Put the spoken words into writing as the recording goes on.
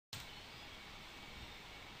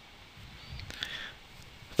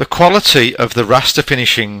The quality of the raster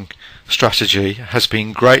finishing strategy has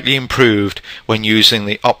been greatly improved when using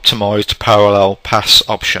the optimized parallel pass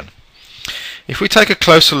option. If we take a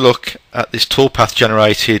closer look at this toolpath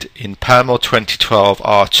generated in PowerMill 2012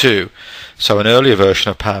 R2, so an earlier version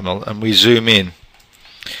of PowerMill, and we zoom in,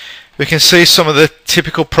 we can see some of the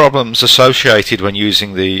typical problems associated when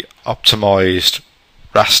using the optimized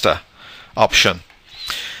raster option.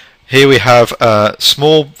 Here we have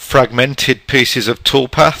small fragmented pieces of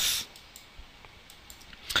toolpath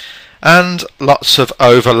and lots of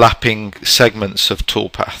overlapping segments of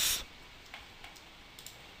toolpath.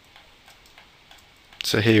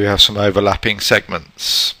 So here we have some overlapping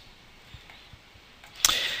segments.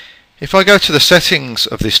 If I go to the settings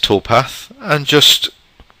of this toolpath and just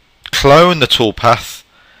clone the toolpath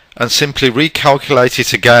and simply recalculate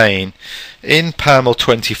it again in PowerMill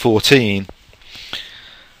 2014,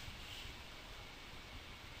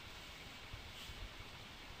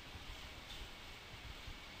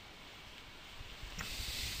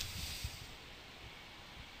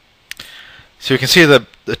 so you can see that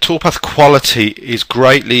the toolpath quality is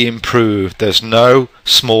greatly improved. There's no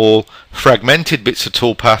small fragmented bits of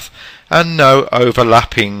toolpath and no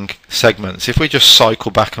overlapping segments. If we just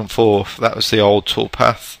cycle back and forth, that was the old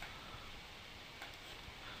toolpath.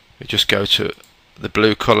 We just go to the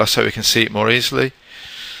blue colour so we can see it more easily.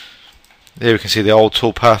 There we can see the old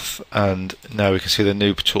toolpath, and now we can see the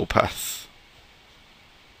new toolpath.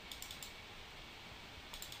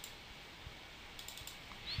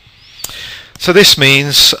 So this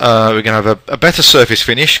means we're going to have a better surface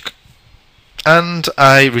finish and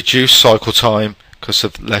a reduced cycle time because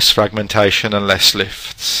of less fragmentation and less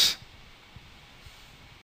lifts.